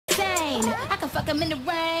fuck him in the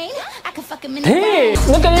rain. I can fuck him in the rain. Hey,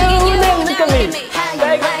 look at you, look at me.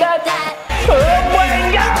 Like that. Oh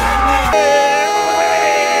my God.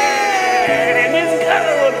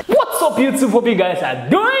 What's up, YouTube? Hope you guys are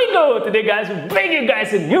doing good. Today, guys, we bring you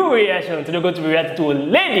guys a new reaction. Today, we're going to be reacting to a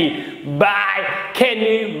lady by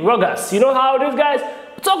Kenny Rogers. You know how it is, guys?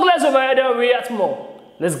 Talk less about it and react more.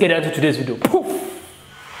 Let's get into today's video. Poof.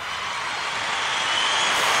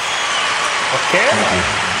 Okay.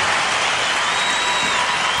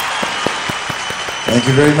 Thank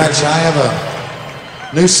you very much. I have a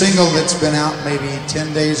new single that's been out maybe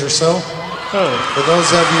 10 days or so. For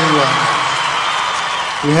those of you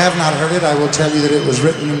who have not heard it, I will tell you that it was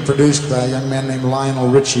written and produced by a young man named Lionel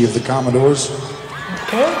Richie of the Commodores.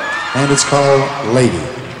 Okay. And it's called Lady.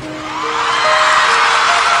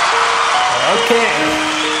 Okay.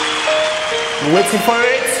 Waiting for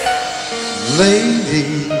it.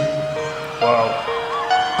 Lady. Wow.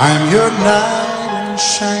 I'm your knight in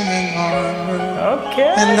shining armor.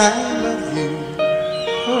 Okay. And I love you.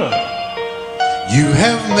 You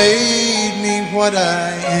have made me what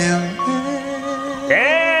I am.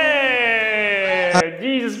 Hey!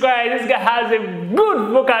 Jesus Christ, this guy has a good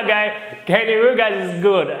vocal, guy. Kenny Rogers is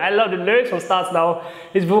good. I love the lyrics from start to now.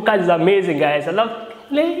 His vocal is amazing, guys. I love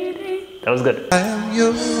Lady. That was good. I am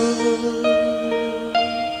yours.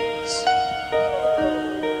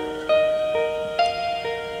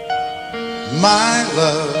 My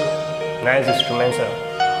love. Nice instrumental.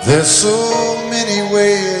 There's so many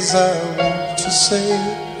ways I want to say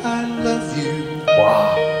I love you.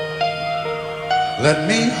 Wow. Let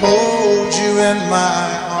me hold you in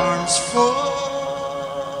my arms for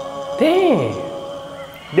Dang.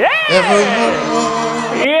 Dang. evermore.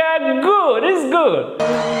 Yeah, good. It's good.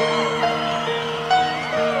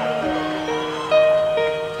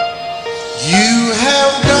 You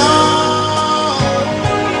have gone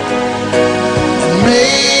and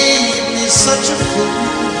made me such a fool.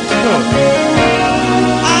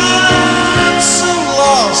 I'm so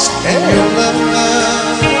lost in your love.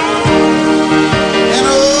 And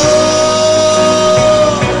oh,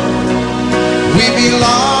 we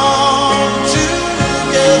belong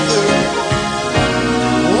together.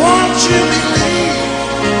 Won't you believe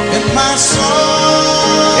in my song?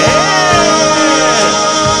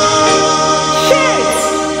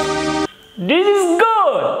 This is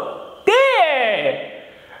good. Damn.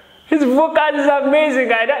 His vocal is amazing,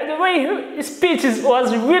 guy. The way his speech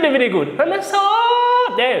was really, really good. And that's so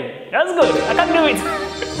damn. That's good. I can do it.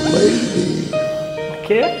 Lady,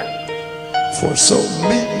 Okay. for so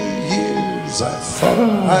many years I thought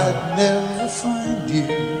I'd never find you.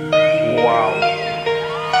 Wow.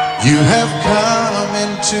 You have come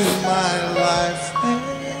into my life and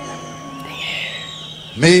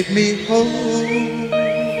made me whole.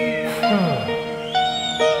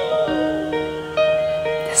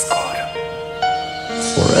 That's good.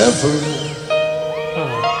 Forever.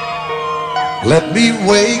 Let me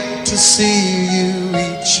wake to see you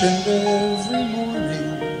each and every morning.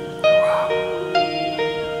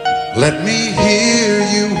 Let me hear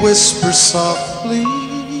you whisper softly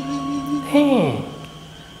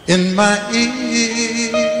in my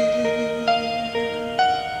ear.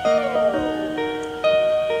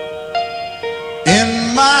 In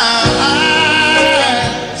my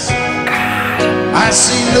eyes, I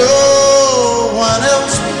see no one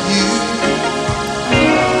else but you.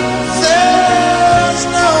 There's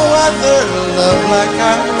no other love like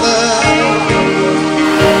I love.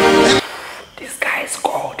 This guy is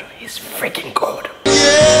gold. He's freaking gold.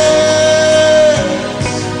 Yes,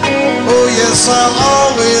 oh yes, I'll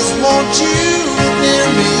always want you near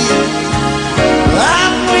me.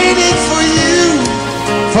 I've waited for you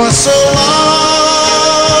for so long.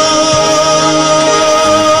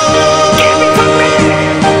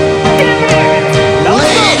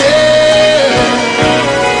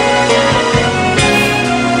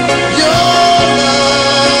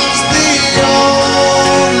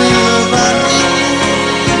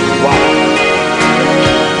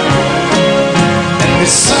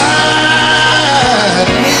 Beside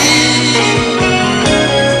me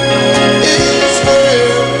is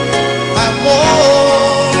where I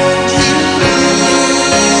want you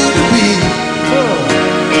to be.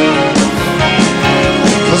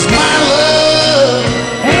 'Cause my love,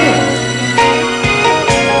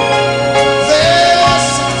 there's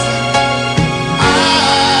something I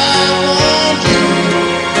want you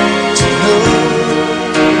to know.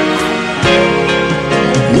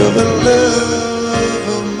 You're the love.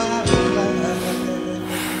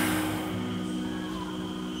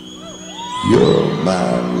 You're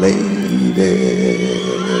my lady.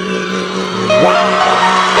 Wow.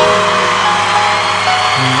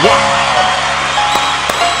 Wow.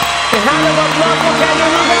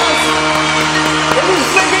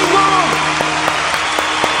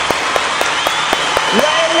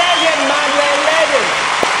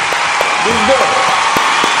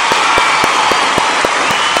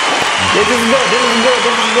 This is good. This is good.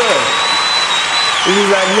 This is good. This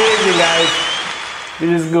is amazing, guys.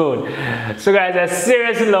 This is good. So guys, I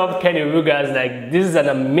seriously love Kenny Rogers. Like, this is an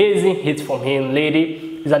amazing hit from him,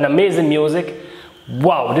 lady. It's an amazing music.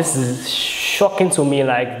 Wow, this is shocking to me,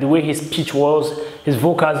 like the way his pitch was, his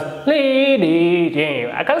vocals. Lady,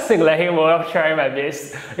 damn, I can't sing like him, but I'm trying my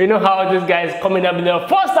best. You know how this guy is coming up in the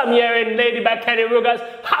first time hearing Lady by Kenny Rogers.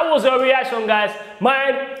 How was your reaction, guys?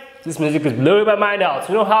 Mine, this music is blowing my mind out.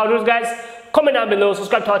 You know how those guys? Comment down below,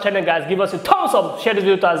 subscribe to our channel, guys. Give us a thumbs up, share this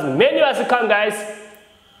video to as many as you can, guys.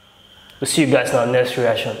 We'll see you guys in our next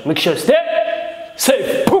reaction. Make sure you stay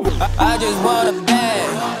safe. I just want a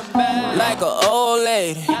bag, like an old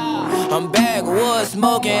lady. I'm backwoods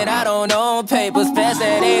smoking, I don't own papers. Pass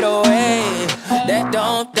that 808, that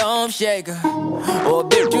don't shake her. Oh,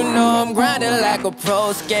 bitch, you know I'm grinding like a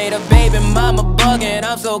pro skater. Baby mama bugging,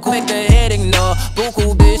 I'm so quick to hit ignore.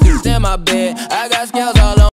 Buku bitches in my bed, I got scales all on.